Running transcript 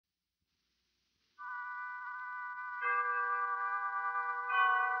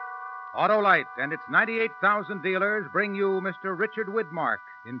Autolite and its 98,000 dealers bring you Mr. Richard Widmark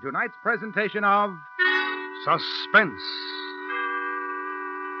in tonight's presentation of Suspense.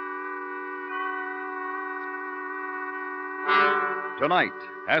 Tonight,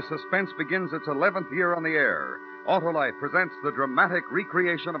 as Suspense begins its 11th year on the air, Autolite presents the dramatic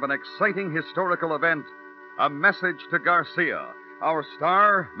recreation of an exciting historical event, A Message to Garcia. Our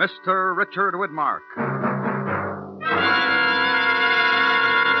star, Mr. Richard Widmark.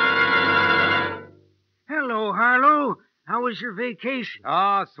 Hello, Harlow. How was your vacation?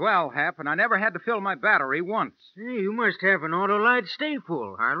 Ah, swell, Hap, and I never had to fill my battery once. Hey, you must have an Autolite stay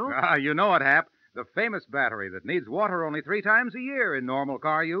full, Harlow. Ah, you know it, Hap. The famous battery that needs water only 3 times a year in normal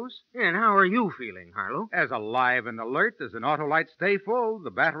car use. And how are you feeling, Harlow? As alive and alert as an Autolite Stay Full,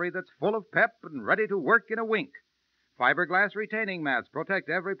 the battery that's full of pep and ready to work in a wink. Fiberglass retaining mats protect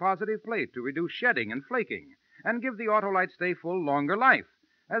every positive plate to reduce shedding and flaking and give the Autolite Stay Full longer life,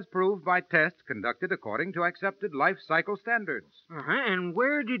 as proved by tests conducted according to accepted life cycle standards. And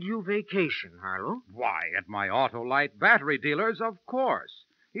where did you vacation, Harlow? Why, at my Autolite battery dealers, of course.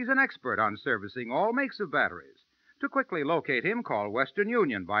 He's an expert on servicing all makes of batteries. To quickly locate him, call Western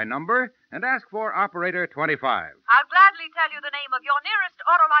Union by number and ask for Operator 25. I'll gladly tell you the name of your nearest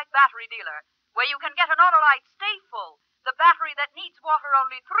Autolite battery dealer, where you can get an Autolite Stay Full, the battery that needs water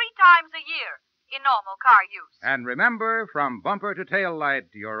only 3 times a year in normal car use. And remember, from bumper to tail light,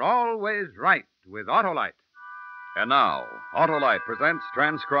 you're always right with Autolite. And now, Autolite presents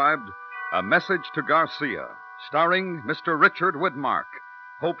transcribed A Message to Garcia, starring Mr. Richard Widmark,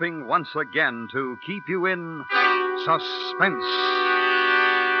 hoping once again to keep you in suspense.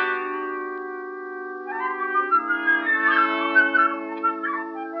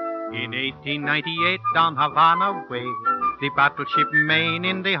 In 1898, down Havana way, the battleship Maine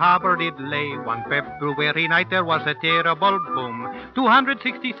in the harbor did lay. One February night there was a terrible boom.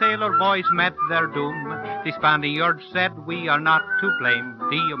 260 sailor boys met their doom. The Spaniards said, we are not to blame.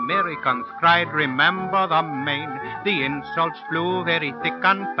 The Americans cried, remember the Maine. The insults flew very thick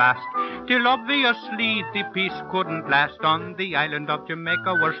and fast, till obviously the peace couldn't last. On the island of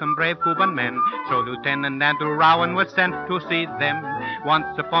Jamaica were some brave Cuban men, so Lieutenant Andrew Rowan was sent to see them.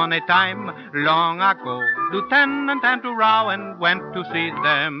 Once upon a time, long ago, Lieutenant Andrew Rowan went to see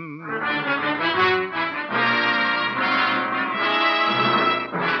them.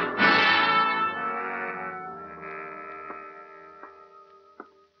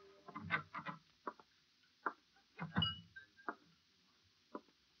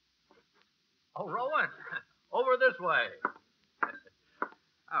 Oh, Rowan, over this way.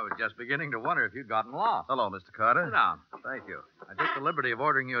 I was just beginning to wonder if you'd gotten lost. Hello, Mr. Carter. Sit down. Thank you. I took the liberty of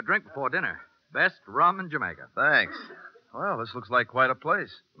ordering you a drink before dinner. Best rum in Jamaica. Thanks. Well, this looks like quite a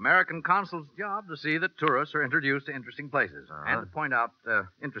place. American consul's job to see that tourists are introduced to interesting places and to point out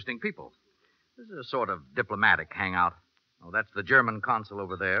interesting people. This is a sort of diplomatic hangout. Oh, that's the German consul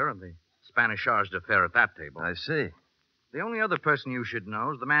over there and the Spanish charge d'affaires at that table. I see. The only other person you should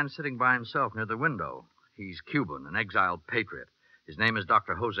know is the man sitting by himself near the window. He's Cuban, an exiled patriot. His name is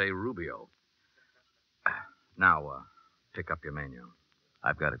Dr. Jose Rubio. Now, pick up your menu.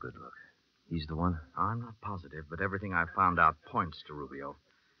 I've got a good look. He's the one? I'm not positive, but everything I've found out points to Rubio.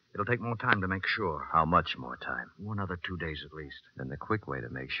 It'll take more time to make sure. How much more time? Another 2 days at least. Then the quick way to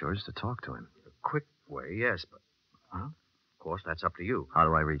make sure is to talk to him. The quick way, yes, but... Huh? Of course, that's up to you. How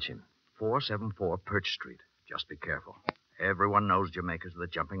do I reach him? 474 Perch Street. Just be careful. Everyone knows Jamaica's the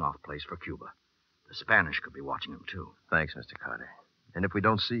jumping-off place for Cuba. The Spanish could be watching him, too. Thanks, Mr. Carter. And if we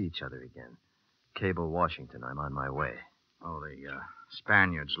don't see each other again, cable Washington. I'm on my way. Oh, the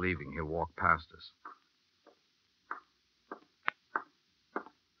Spaniard's leaving. He'll walk past us.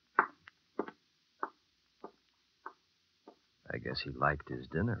 I guess he liked his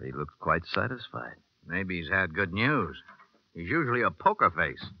dinner. He looked quite satisfied. Maybe he's had good news. He's usually a poker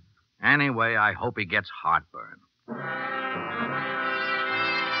face. Anyway, I hope he gets heartburn.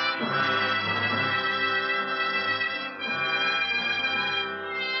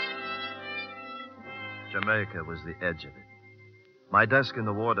 Jamaica was the edge of it. My desk in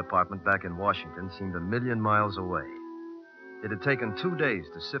the War Department back in Washington seemed 1,000,000 miles away. It had taken 2 days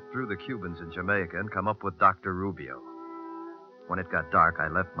to sift through the Cubans in Jamaica and come up with Dr. Rubio. When it got dark, I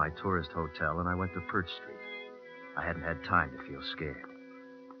left my tourist hotel and I went to Perch Street. I hadn't had time to feel scared.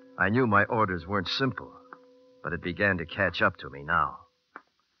 I knew my orders weren't simple, but it began to catch up to me now.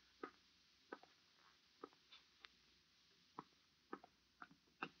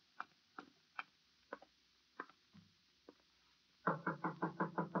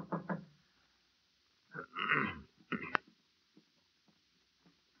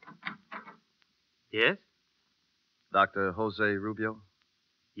 Yes? Dr. Jose Rubio?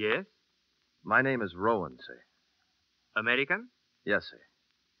 Yes? My name is Rowan, sir. American? Yes, sir.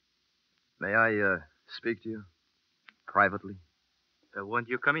 May I speak to you privately? Won't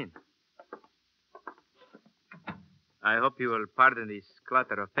you come in? I hope you will pardon this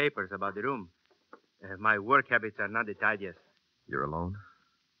clutter of papers about the room. My work habits are not the tidiest. You're alone?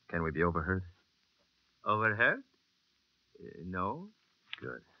 Can we be overheard? Overheard? No.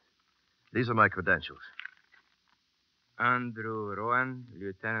 Good. These are my credentials. Andrew Rowan,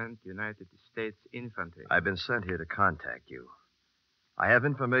 Lieutenant, United States Infantry. I've been sent here to contact you. I have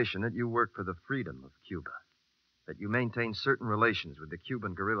information that you work for the freedom of Cuba, that you maintain certain relations with the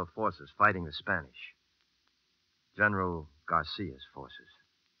Cuban guerrilla forces fighting the Spanish. General Garcia's forces.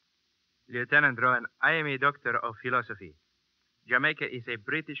 Lieutenant Rowan, I am a doctor of philosophy. Jamaica is a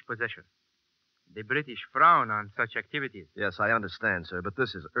British possession. The British frown on such activities. Yes, I understand, sir, but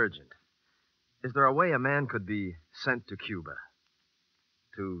this is urgent. Is there a way a man could be sent to Cuba?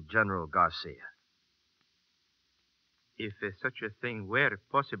 To General Garcia? If such a thing were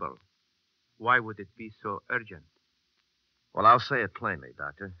possible, why would it be so urgent? Well, I'll say it plainly,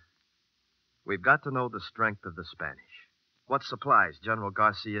 Doctor. We've got to know the strength of the Spanish, what supplies General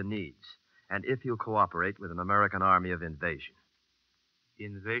Garcia needs, and if he'll cooperate with an American army of invasion.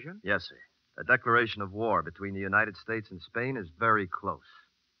 Invasion? Yes, sir. A declaration of war between the United States and Spain is very close.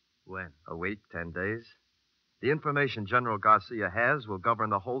 When? A week, 10 days. The information General Garcia has will govern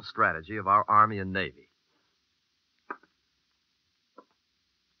the whole strategy of our Army and Navy.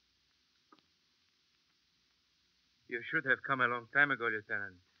 You should have come a long time ago,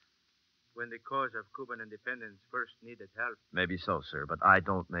 Lieutenant, when the cause of Cuban independence first needed help. Maybe so, sir, but I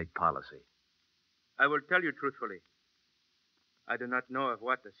don't make policy. I will tell you truthfully. I do not know of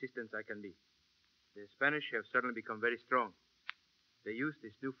what assistance I can be. The Spanish have suddenly become very strong. They use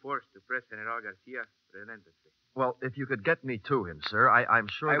this new force to press General Garcia relentlessly. Well, if you could get me to him, sir, I'm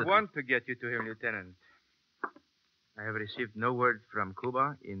sure I want to get you to him, Lieutenant. I have received no word from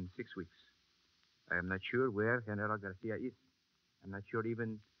Cuba in 6 weeks. I am not sure where General Garcia is. I'm not sure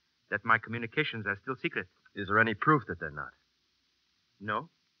even that my communications are still secret. Is there any proof that they're not? No,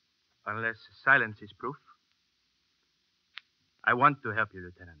 unless silence is proof. I want to help you,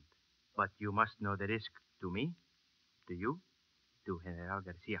 Lieutenant, but you must know the risk to me, to you, to General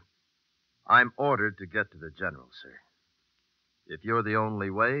Garcia. I'm ordered to get to the general, sir. If you're the only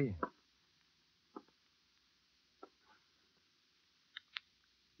way...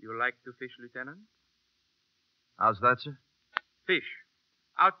 You like to fish, Lieutenant? How's that, sir? Fish.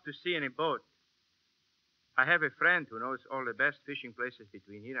 Out to sea in a boat. I have a friend who knows all the best fishing places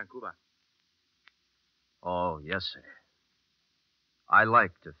between here and Cuba. Oh, yes, sir. I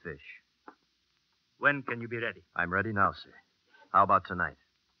like to fish. When can you be ready? I'm ready now, sir. How about tonight?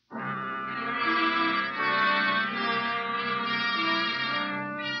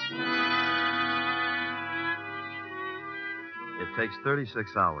 It takes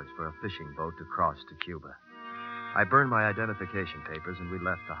 36 hours for a fishing boat to cross to Cuba. I burned my identification papers and we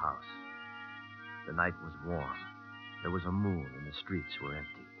left the house. The night was warm. There was a moon and the streets were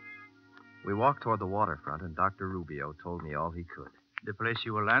empty. We walked toward the waterfront and Dr. Rubio told me all he could. The place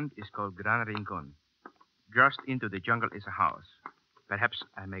you will land is called Gran Rincon. Just into the jungle is a house. Perhaps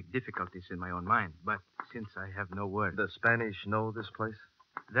I make difficulties in my own mind, but since I have no word... The Spanish know this place?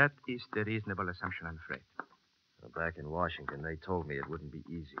 That is the reasonable assumption, I'm afraid. Well, back in Washington, they told me it wouldn't be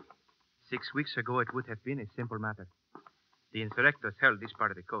easy. 6 weeks ago, it would have been a simple matter. The insurrectors held this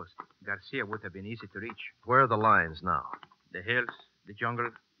part of the coast. Garcia would have been easy to reach. Where are the lines now? The hills, the jungle,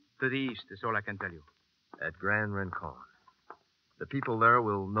 to the east is all I can tell you. At Gran Rincon. The people there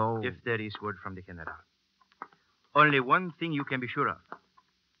will know... If there is word from the general. Only one thing you can be sure of.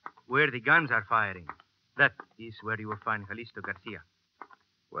 Where the guns are firing, that is where you will find Calixto Garcia.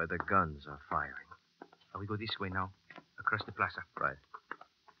 Where the guns are firing. We go this way now, across the plaza. Right.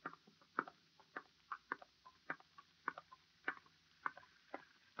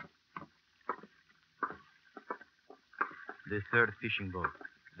 The third fishing boat.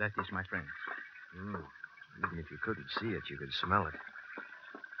 That is my friend's. Even if you couldn't see it, you could smell it.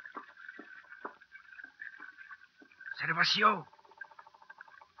 Servacio!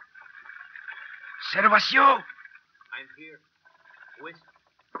 Servacio! I'm here. Who is it?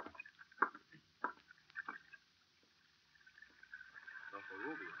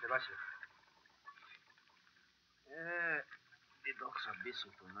 Servacio. The docks are busy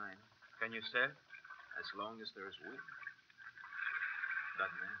tonight. Can you sail? As long as there's wind. That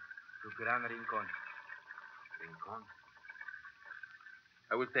man. To Gran Rincon. Rincon.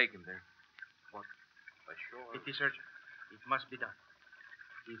 I will take him there. But by shore... It is urgent. It must be done.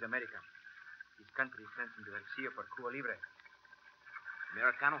 He is American. His country sends him to Garcia for Cuba Libre.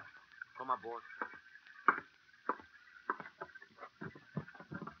 Americano? Come aboard.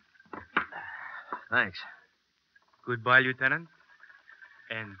 Thanks. Goodbye, Lieutenant,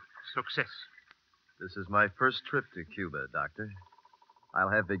 and success. This is my first trip to Cuba, Doctor. I'll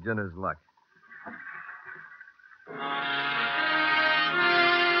have beginner's luck.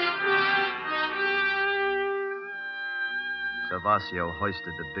 Servacio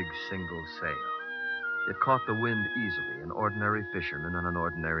hoisted the big single sail. It caught the wind easily, an ordinary fisherman on an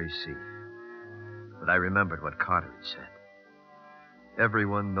ordinary sea. But I remembered what Carter had said.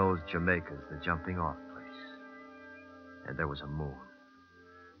 Everyone knows Jamaica's the jumping-off place. And there was a moon.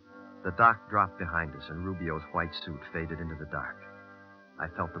 The dock dropped behind us, and Rubio's white suit faded into the dark. I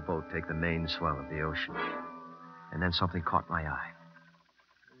felt the boat take the main swell of the ocean. And then something caught my eye.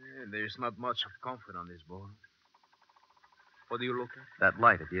 There's not much of comfort on this boat. What do you look at? That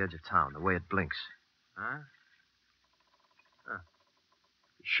light at the edge of town, the way it blinks. Huh? The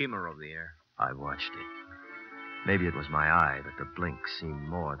shimmer of the air. I watched it. Maybe it was my eye, but the blink seemed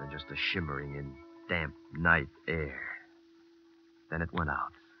more than just a shimmering in damp night air. Then it went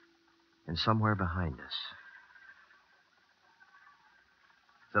out. And somewhere behind us.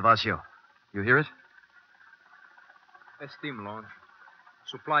 Servacio, you hear it? A steam launch.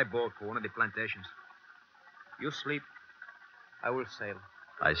 Supply boat for one of the plantations. You sleep. I will sail.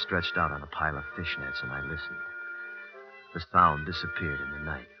 I stretched out on a pile of fishnets and I listened. The sound disappeared in the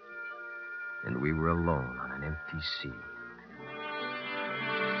night. And we were alone on an empty sea.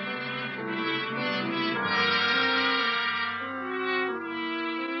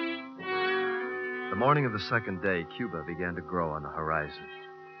 The morning of the second day, Cuba began to grow on the horizon.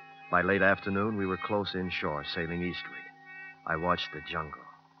 By late afternoon, we were close inshore, sailing eastward. I watched the jungle.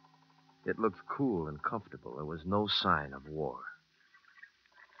 It looked cool and comfortable. There was no sign of war.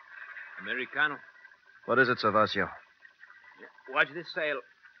 Americano. What is it, Servacio? Watch this sail.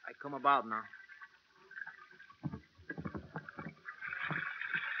 I come about now.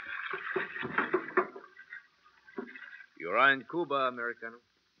 You're in Cuba, Americano.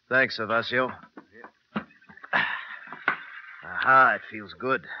 Thanks, Servacio. Aha, it feels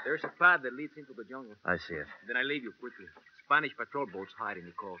good. There's a path that leads into the jungle. I see it. Then I leave you quickly. Spanish patrol boats hide in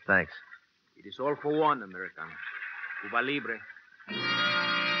the coast. Thanks. It is all for one, Americano. Cuba Libre.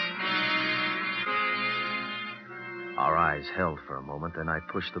 Our eyes held for a moment, then I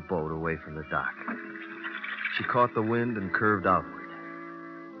pushed the boat away from the dock. She caught the wind and curved outward.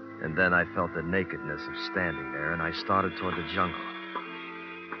 And then I felt the nakedness of standing there, and I started toward the jungle.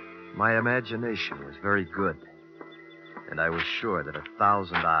 My imagination was very good, and I was sure that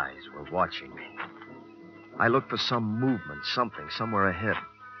 1,000 eyes were watching me. I looked for some movement, something, somewhere ahead.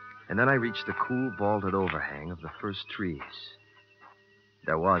 And then I reached the cool, vaulted overhang of the first trees.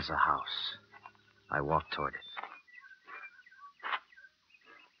 There was a house. I walked toward it.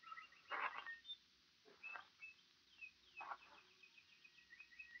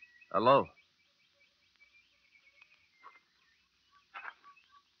 Hello.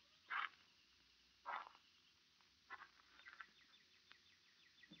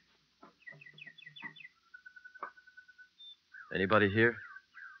 Anybody here?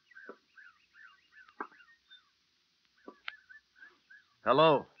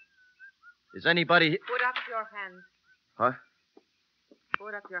 Hello. Is anybody... Put up your hands. Huh?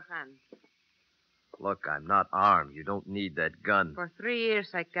 Put up your hands. Look, I'm not armed. You don't need that gun. For 3 years,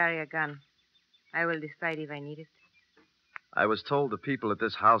 I carry a gun. I will decide if I need it. I was told the people at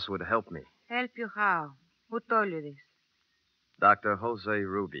this house would help me. Help you how? Who told you this? Dr. Jose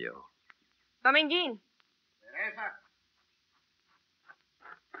Rubio. Domingin. Teresa.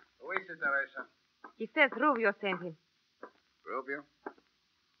 Who is it, Teresa? He says Rubio sent him. Rubio?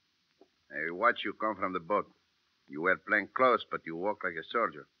 I watched you come from the boat. You wear plain clothes, but you walk like a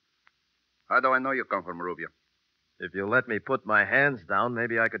soldier. How do I know you come from Rubio? If you'll let me put my hands down,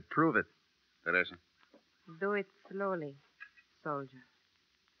 maybe I could prove it. Teresa. Do it slowly, soldier.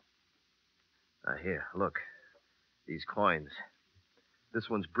 Now, here, look. These coins. This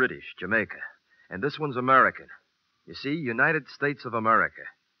one's British, Jamaica. And this one's American. You see, United States of America.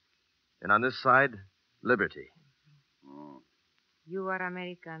 And on this side, liberty. Oh. You are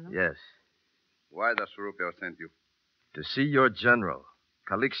Americano? Yes. Why does Rubio send you? To see your general,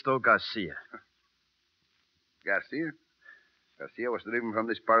 Calixto Garcia. Garcia? Garcia was driven from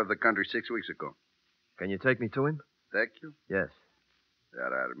this part of the country 6 weeks ago. Can you take me to him? Take you? Yes. There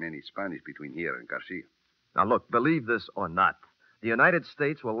are many Spanish between here and Garcia. Now, look, believe this or not, the United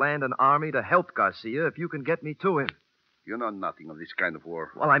States will land an army to help Garcia if you can get me to him. You know nothing of this kind of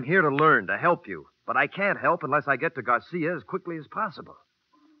war. Well, I'm here to learn, to help you. But I can't help unless I get to Garcia as quickly as possible.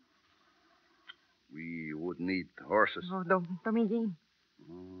 We would need horses. Oh, Domingin.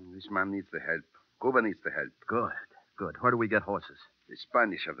 Oh, this This man needs the help. Cuba needs the help. Good, good. Where do we get horses? The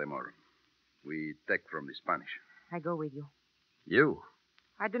Spanish have them all. We take from the Spanish. I go with you. You?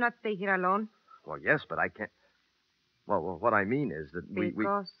 I do not stay here alone Well, yes, but I can't. Well, what I mean is that we...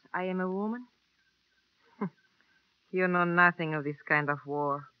 because I am a woman. You know nothing of this kind of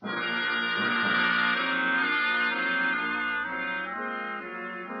war.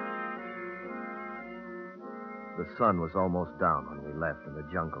 The sun was almost down when we left, and the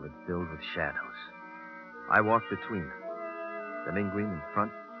jungle had filled with shadows. I walked between them. Dominguin in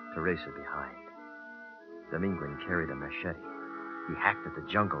front, Teresa behind. Dominguin carried a machete. He hacked at the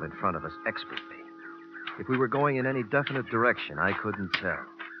jungle in front of us expertly. If we were going in any definite direction, I couldn't tell.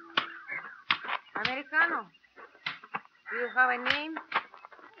 Americano, do you have a name?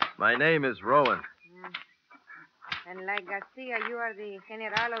 My name is Rowan. And like Garcia, you are the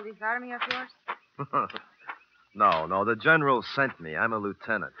general of this army of yours? No, the general sent me. I'm a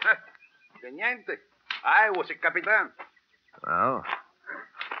lieutenant. Teniente. I was a capitan. Well,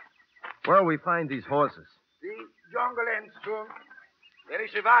 where'll we find these horses? The jungle ends soon. There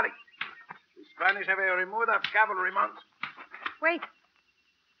is a valley. The Spanish have a remuda of cavalry mounts. Wait.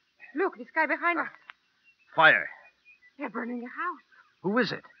 Look, this guy behind us. Fire. They're burning the house. Who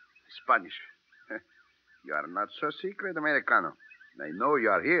is it? Spanish. You are not so secret, Americano. They know you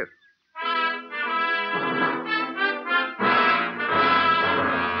are here.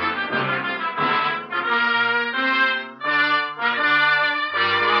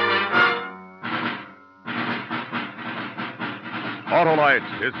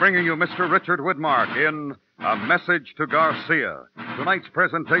 Autolite is bringing you Mr. Richard Widmark in A Message to Garcia. Tonight's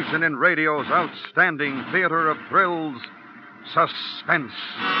presentation in radio's outstanding theater of thrills, Suspense.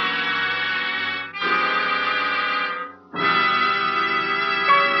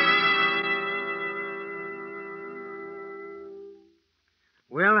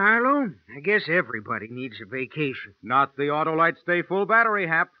 Well, Harlow, I guess everybody needs a vacation. Not the Autolite Stay Full battery,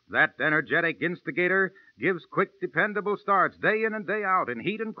 Hap. That energetic instigator gives quick, dependable starts day in and day out in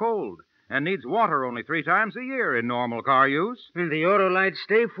heat and cold, and needs water only 3 times a year in normal car use. And the Autolite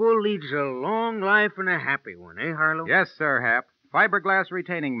Stay Full leads a long life and a happy one, eh, Harlow? Yes, sir, Hap. Fiberglass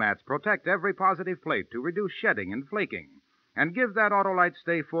retaining mats protect every positive plate to reduce shedding and flaking, and give that Autolite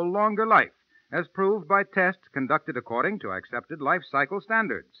Stay Full longer life, as proved by tests conducted according to accepted life cycle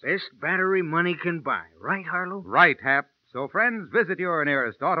standards. Best battery money can buy, right, Harlow? Right, Hap. So, friends, visit your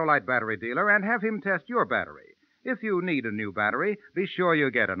nearest Autolite battery dealer and have him test your battery. If you need a new battery, be sure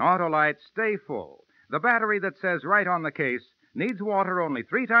you get an Autolite Stay Full. The battery that says right on the case, needs water only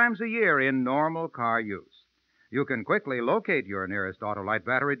 3 times a year in normal car use. You can quickly locate your nearest Autolite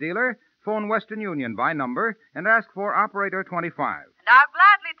battery dealer, phone Western Union by number, and ask for Operator 25. And I'll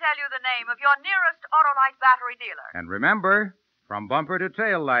gladly tell you the name of your nearest Autolite battery dealer. And remember, from bumper to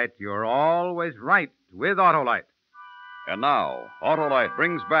tail light, you're always right with Autolite. And now, Autolite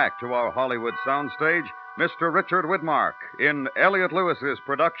brings back to our Hollywood soundstage Mr. Richard Widmark in Elliott Lewis's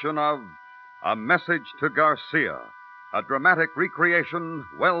production of A Message to Garcia, a dramatic recreation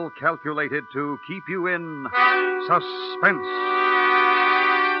well calculated to keep you in suspense.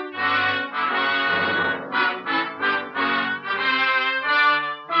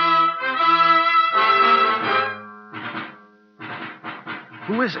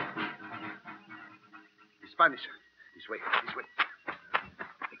 Who is it? The Spanish. This way.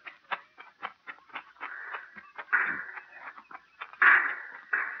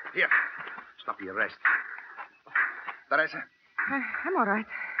 Here. Stop the arrest. Teresa. I'm all right.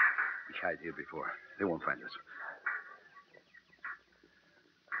 We hide here before. They won't find us.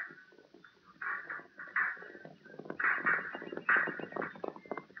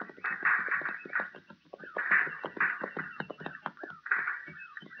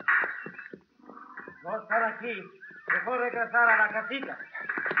 No estar aquí. Mejor regresar a la casita.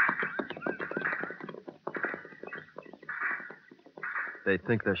 They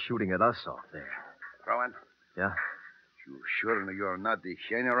think they're shooting at us off there. Rowan, Yeah? you sure you're not the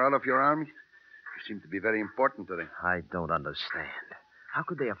general of your army? You seem to be very important to them. I don't understand. How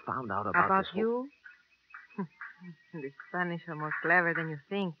could they have found out about About this whole- you? The Spanish are more clever than you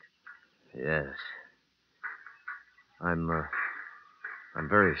think. Yes. I'm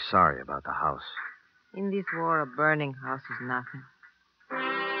very sorry about the house. In this war, a burning house is nothing.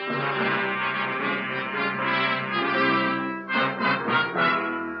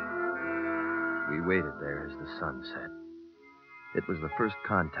 We waited there as the sun set. It was the first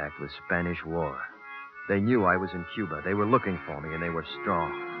contact with Spanish war. They knew I was in Cuba. They were looking for me, and they were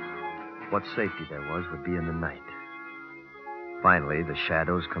strong. What safety there was would be in the night. Finally, the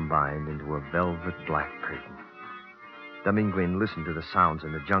shadows combined into a velvet black curtain. Dominguez listened to the sounds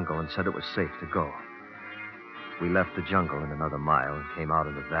in the jungle and said it was safe to go. We left the jungle in another mile and came out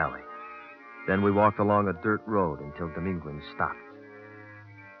in the valley. Then we walked along a dirt road until Dominguez stopped.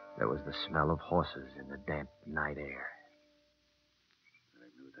 There was the smell of horses in the damp night air. I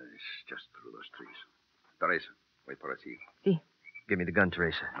knew that it's just through those trees. Teresa, wait for us here. Si. Give me the gun,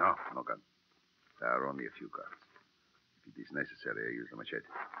 Teresa. No gun. There are only a few cards. If it is necessary, I use the machete.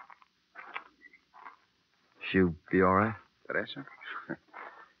 She'll be all right? Teresa?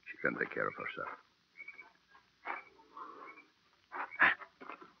 She can take care of herself.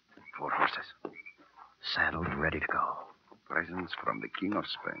 4 horses. Saddled and ready to go. Presents from the King of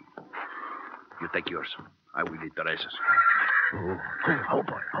Spain. You take yours. I will lead Teresa's. Oh,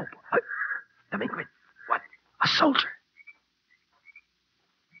 boy. Dominguez. What? A soldier.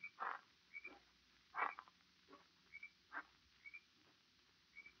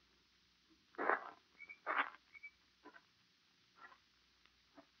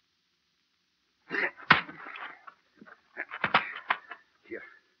 Here.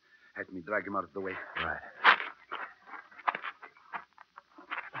 Help me drag him out of the way. Right.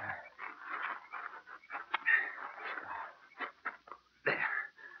 There.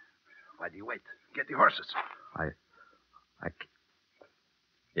 Why do you wait? Get the horses.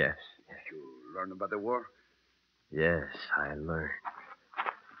 Yes. You learn about the war? Yes, I learned.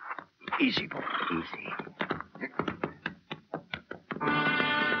 Easy, boy. Easy.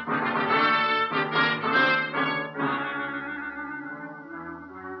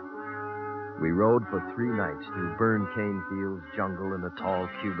 We rode for 3 nights through burned cane fields, jungle, and the tall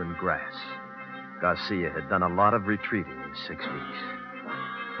Cuban grass. Garcia had done a lot of retreating in 6 weeks.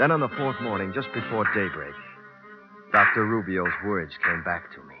 Then on the 4th morning, just before daybreak, Dr. Rubio's words came back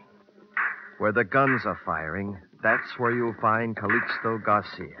to me. Where the guns are firing, that's where you'll find Calixto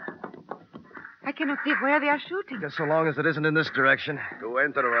Garcia. I cannot see where they are shooting. Just so long as it isn't in this direction. To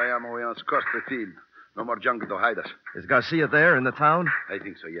enter Bayamo, we must cross the field. No more jungle to hide us. Is Garcia there in the town? I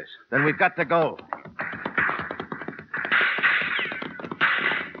think so, yes. Then we've got to go.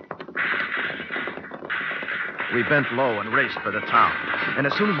 We bent low and raced for the town. And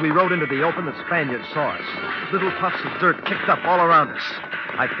as soon as we rode into the open, the Spaniards saw us. Little puffs of dirt kicked up all around us.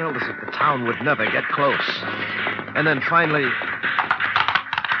 I felt as if the town would never get close. And then finally...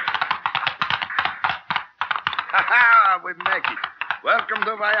 Ha-ha! We make it. Welcome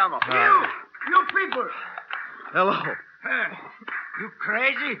to Bayamo. You people. Hello. You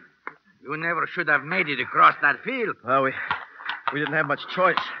crazy? You never should have made it across that field. Well, we didn't have much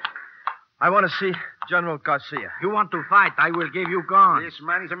choice. I want to see General Garcia. You want to fight, I will give you guns. This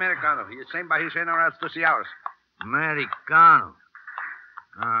man is Americano. He is sent by his generals to see ours. Americano.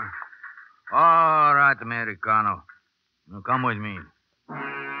 All right, Americano. Now come with me.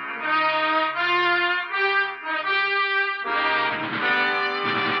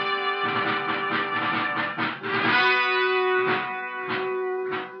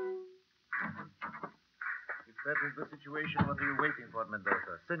 That is the situation. What are you waiting for,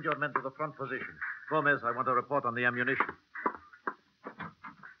 Mendoza? Send your men to the front position. Gomez, I want a report on the ammunition.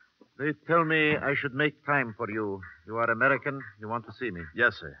 They tell me I should make time for you. You are American. You want to see me.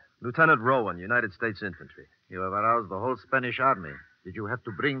 Yes, sir. Lieutenant Rowan, United States Infantry. You have aroused the whole Spanish army. Did you have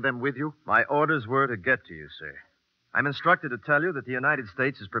to bring them with you? My orders were to get to you, sir. I'm instructed to tell you that the United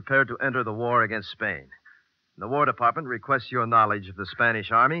States is prepared to enter the war against Spain. The War Department requests your knowledge of the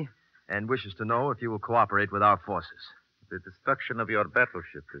Spanish army and wishes to know if you will cooperate with our forces. The destruction of your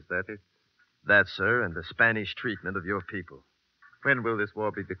battleship, is that it? That, sir, and the Spanish treatment of your people. When will this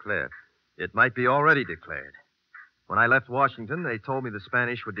war be declared? It might be already declared. When I left Washington, they told me the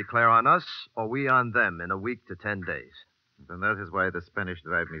Spanish would declare on us or we on them in a week to 10 days. Then that is why the Spanish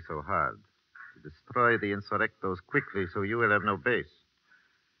drive me so hard. To destroy the insurrectos quickly so you will have no base.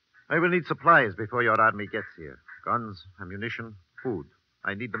 I will need supplies before your army gets here. Guns, ammunition, food.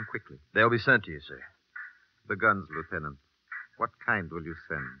 I need them quickly. They'll be sent to you, sir. The guns, Lieutenant. What kind will you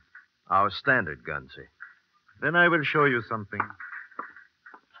send? Our standard guns, sir. Then I will show you something.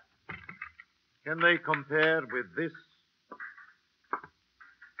 Can they compare with this?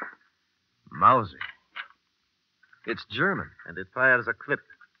 Mauser. It's German. And it fires a clip.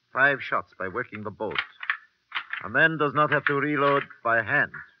 5 shots by working the bolt. A man does not have to reload by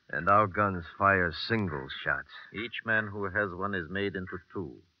hand. And our guns fire single shots. Each man who has one is made into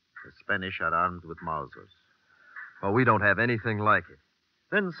 2. The Spanish are armed with Mausers. Well, we don't have anything like it.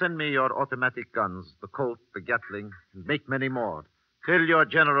 Then send me your automatic guns, the Colt, the Gatling, and make many more. Tell your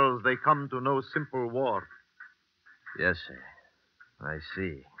generals they come to no simple war. Yes, sir. I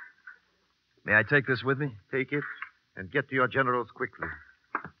see. May I take this with me? Take it and get to your generals quickly.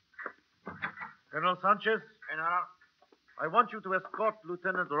 General Sanchez? I want you to escort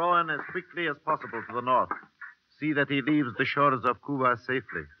Lieutenant Rowan as quickly as possible to the north. See that he leaves the shores of Cuba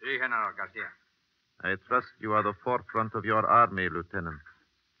safely. Si, General Garcia. I trust you are the forefront of your army, Lieutenant.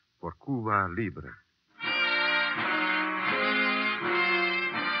 For Cuba Libre.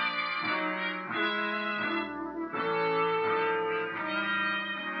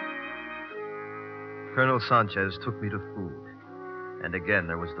 Colonel Sanchez took me to food, and again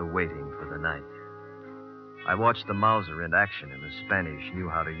there was the waiting for the night. I watched the Mauser in action, and the Spanish knew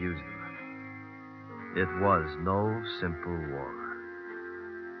how to use them. It was no simple war.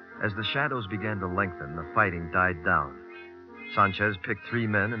 As the shadows began to lengthen, the fighting died down. Sanchez picked 3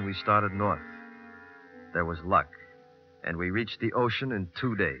 men, and we started north. There was luck, and we reached the ocean in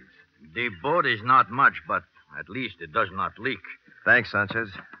 2 days. The boat is not much, but at least it does not leak. Thanks, Sanchez.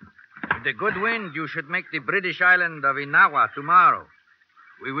 With the good wind, you should make the British island of Inagua tomorrow.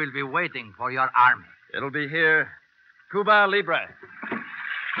 We will be waiting for your army. It'll be here. Cuba Libre.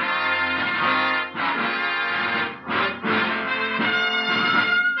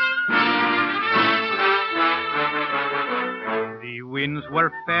 The winds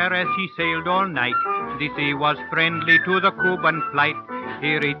were fair as he sailed all night. The sea was friendly to the Cuban flight.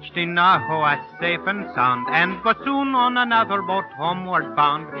 He reached Inagua safe and sound, and was soon on another boat homeward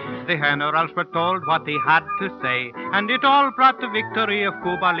bound. The generals were told what he had to say, and it all brought the victory of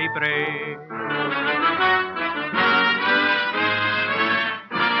Cuba Libre.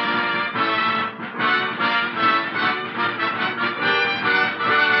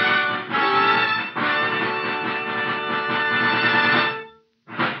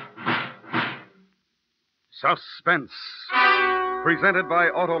 Suspense. Presented by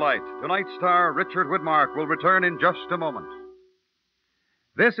Autolite. Tonight's star, Richard Widmark, will return in just a moment.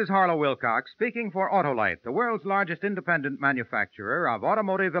 This is Harlow Wilcox speaking for Autolite, the world's largest independent manufacturer of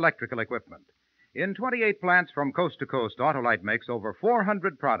automotive electrical equipment. In 28 plants from coast to coast, Autolite makes over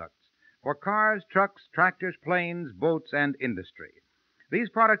 400 products for cars, trucks, tractors, planes, boats, and industry. These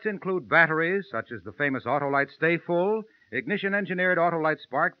products include batteries, such as the famous Autolite Stay Full, ignition-engineered Autolite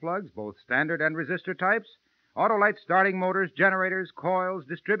spark plugs, both standard and resistor types, Autolite starting motors, generators, coils,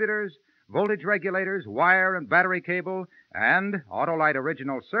 distributors, voltage regulators, wire and battery cable, and Autolite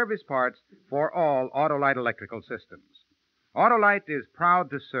original service parts for all Autolite electrical systems. Autolite is proud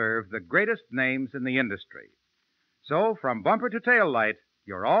to serve the greatest names in the industry. So, from bumper to tail light,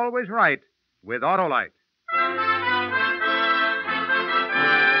 you're always right with Autolite.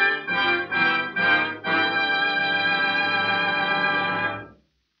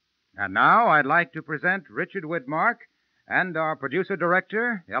 And now I'd like to present Richard Widmark and our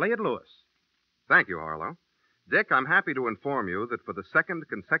producer-director, Elliott Lewis. Thank you, Harlow. Dick, I'm happy to inform you that for the second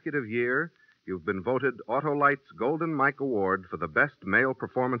consecutive year, you've been voted Autolite's Golden Mike Award for the best male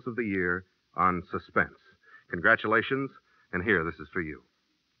performance of the year on Suspense. Congratulations, and here, this is for you.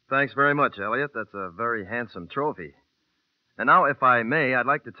 Thanks very much, Elliot. That's a very handsome trophy. And now, if I may, I'd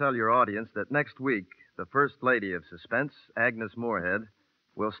like to tell your audience that next week, the First Lady of Suspense, Agnes Moorehead,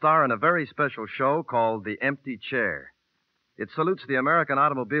 will star in a very special show called The Empty Chair. It salutes the American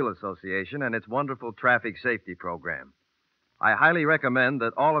Automobile Association and its wonderful traffic safety program. I highly recommend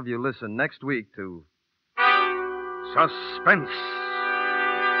that all of you listen next week to Suspense.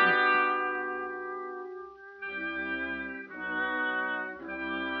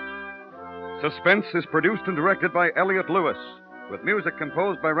 Suspense is produced and directed by Elliott Lewis, with music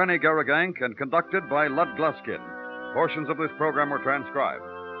composed by Rennie Garrigank and conducted by Lud Gluskin. Portions of this program were transcribed.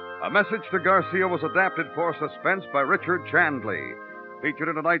 A Message to Garcia was adapted for Suspense by Richard Chandley. Featured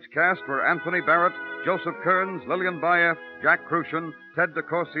in tonight's cast were Anthony Barrett, Joseph Kearns, Lillian Baeff, Jack Crucian, Ted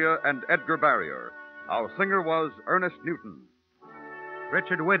DeCosia, and Edgar Barrier. Our singer was Ernest Newton.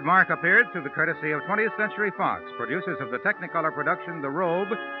 Richard Widmark appeared through the courtesy of 20th Century Fox, producers of the Technicolor production The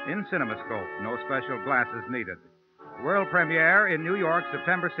Robe in CinemaScope. No special glasses needed. World premiere in New York,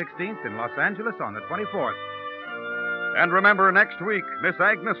 September 16th, in Los Angeles on the 24th. And remember, next week, Miss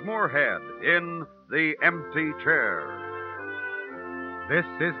Agnes Moorehead in The Empty Chair. This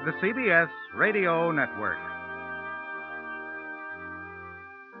is the CBS Radio Network.